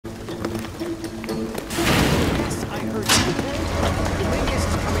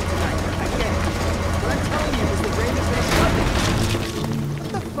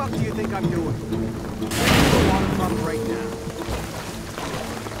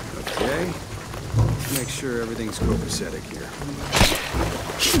Okay. Let's make sure everything's copacetic here.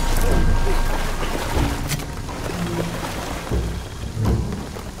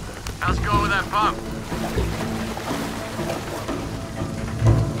 How's it going with that pump?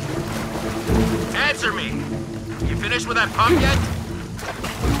 Answer me! You finished with that pump yet?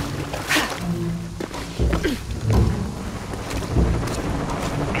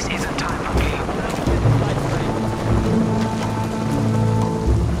 This isn't time for game.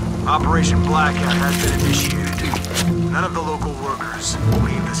 Operation Blackout has been initiated. None of the local workers will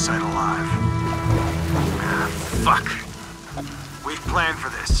leave the site alive. Ah, fuck. We've planned for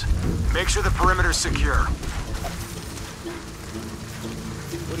this. Make sure the perimeter's secure.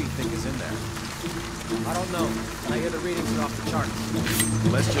 What do you think is in there? I don't know. I hear the readings are off the charts.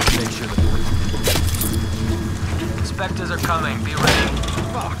 Let's just make sure that Inspectors are coming. Be ready.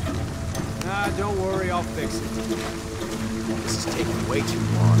 Fuck! Nah, don't worry, I'll fix it. This is taking way too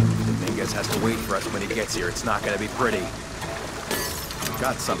long. Dominguez has to wait for us when he gets here. It's not gonna be pretty.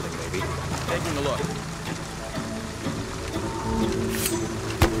 Got something, maybe. Taking a look.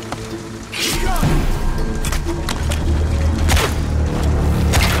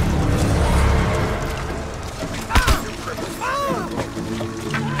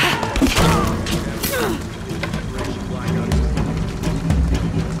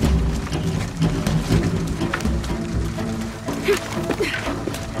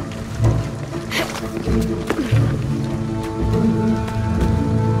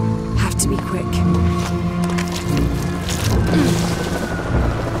 Have to be quick.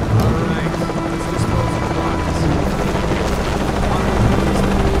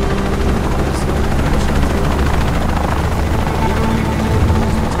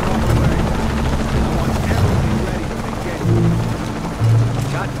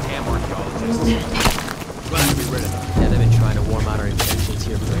 Goddamn archaeologists. Glad to be rid of them. Yeah, they've been trying to warm out our intentions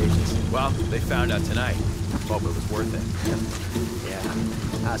here for ages. Well, they found out tonight. Hope it was worth it. Yeah,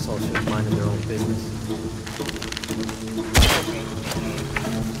 assholes should have minded their own business.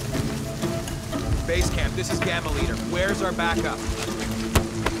 Base camp, this is Gamma Leader. Where's our backup?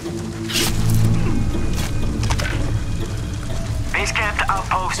 Base camp to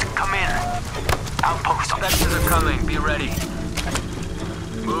outpost. Come in. Outpost. Inspectors are coming. Be ready.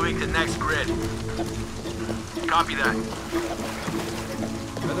 Moving to next grid. Copy that.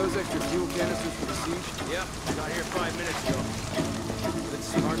 Are those extra fuel canisters for the siege? Yep, got here 5 minutes ago. It's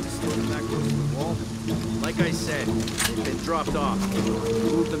smart to store them that close to the wall. Like I said, they've been dropped off.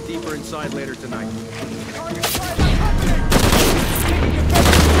 We'll move them deeper inside later tonight.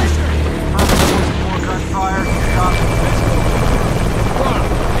 More gunfire. Copy. Run!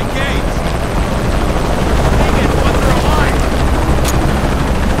 Engage! Dang it, what they're alive!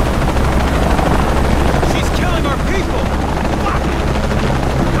 She's killing our people! Fuck!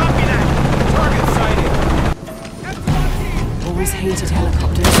 Copy that! Target sighted! Always hated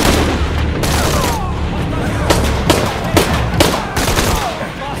helicopters.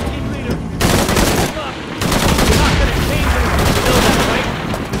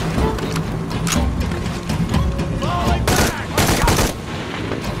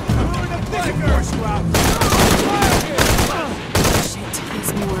 Shit,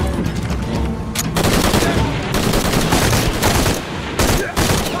 there's more of them.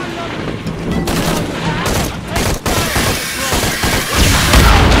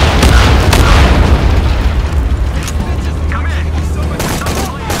 Come in.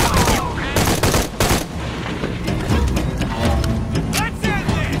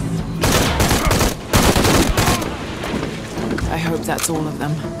 I hope that's all of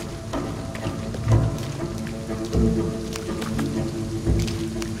them.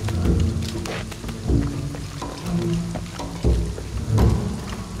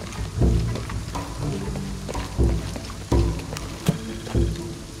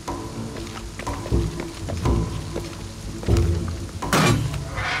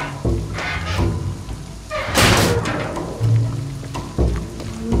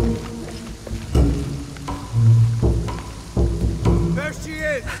 There she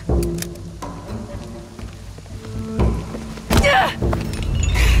is!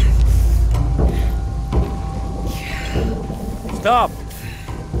 Stop!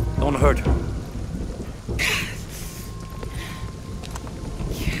 Don't hurt her.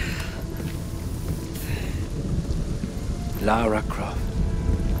 Lara Croft.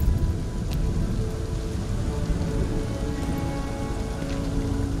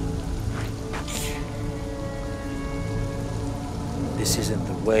 This isn't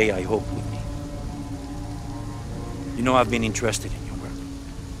the way I hoped would be. You know I've been interested in your work.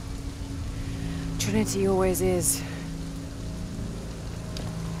 Trinity always is.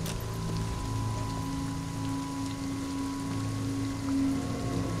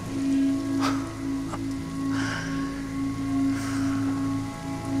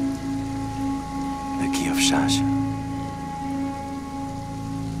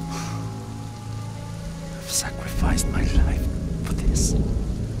 sacrificed my life for this.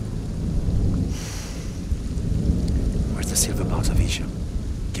 Where's the silver box of Isha?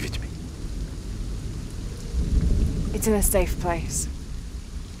 Give it to me. It's in a safe place.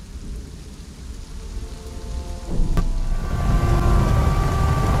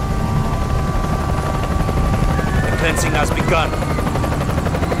 The cleansing has begun.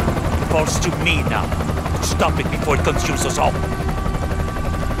 It falls to me now to stop it before it consumes us all.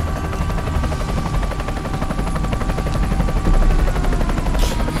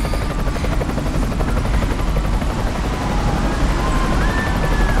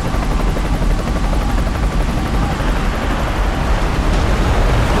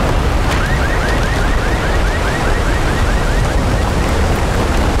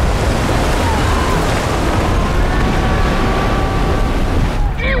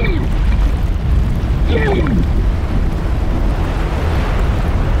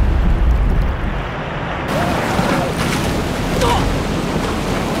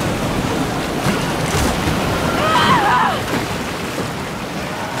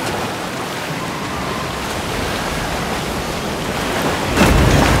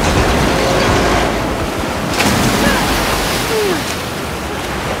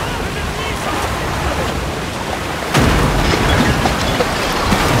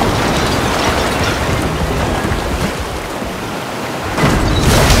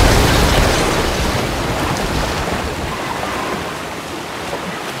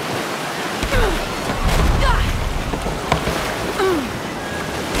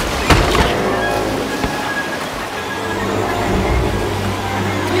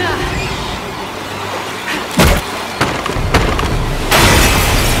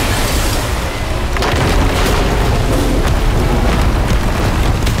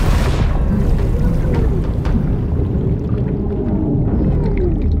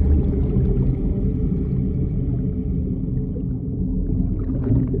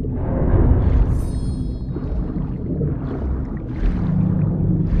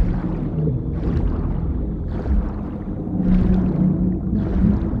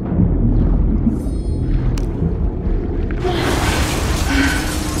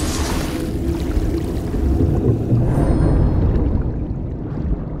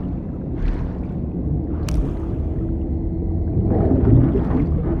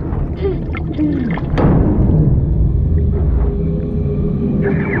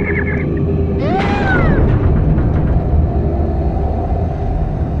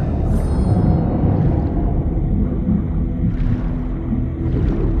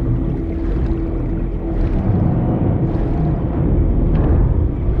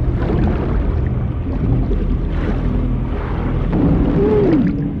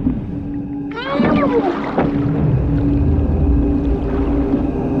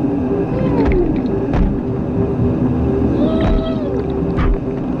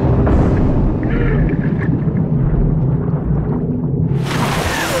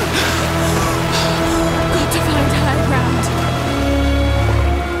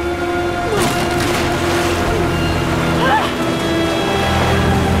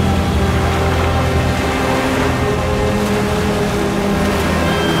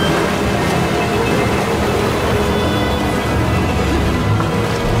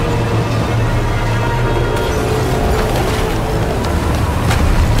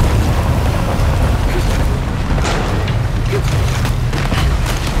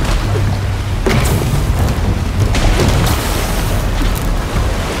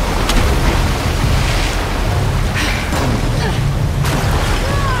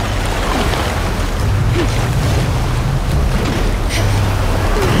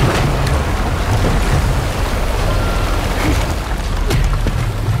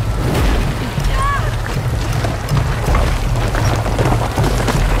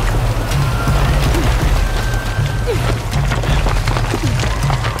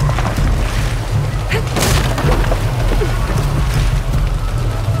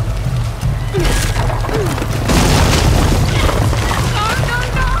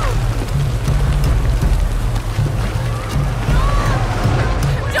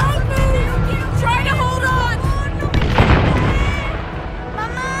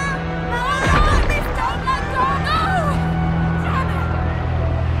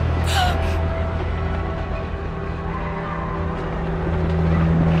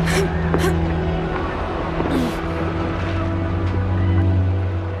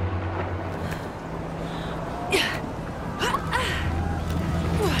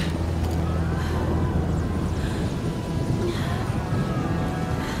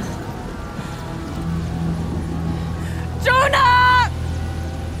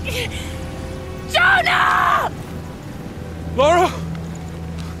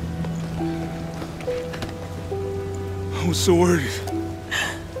 so worried.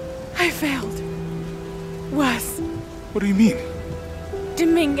 I failed. Worse. What do you mean?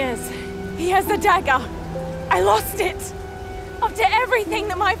 Dominguez. He has the dagger. I lost it. After everything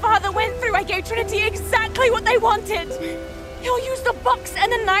that my father went through, I gave Trinity exactly what they wanted. He'll use the box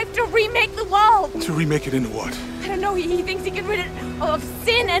and the knife to remake the world. To remake it into what? I don't know, he thinks he can rid it of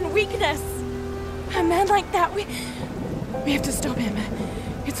sin and weakness. A man like that, we have to stop him.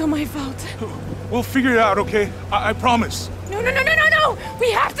 It's all my fault. We'll figure it out, okay? I promise. No! We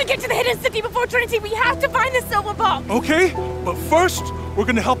have to get to the hidden city before Trinity. We have to find the silver box. Okay, but first, we're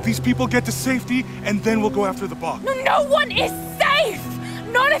gonna help these people get to safety, and then we'll go after the box. No one is safe!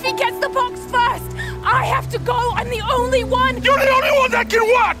 Not if he gets the box first! I have to go! I'm the only one! You're the only one that can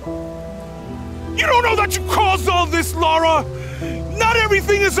what? You don't know that you caused all this, Lara! Not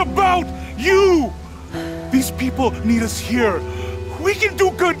everything is about you! These people need us here. We can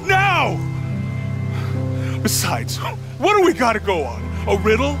do good now! Besides, what do we gotta go on? A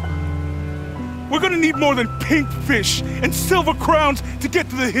riddle? We're gonna need more than pink fish and silver crowns to get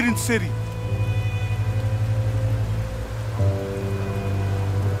to the hidden city.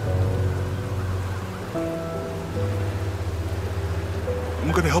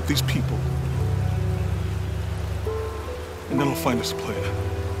 I'm gonna help these people. And then I'll find us a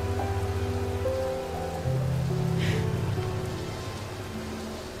plan.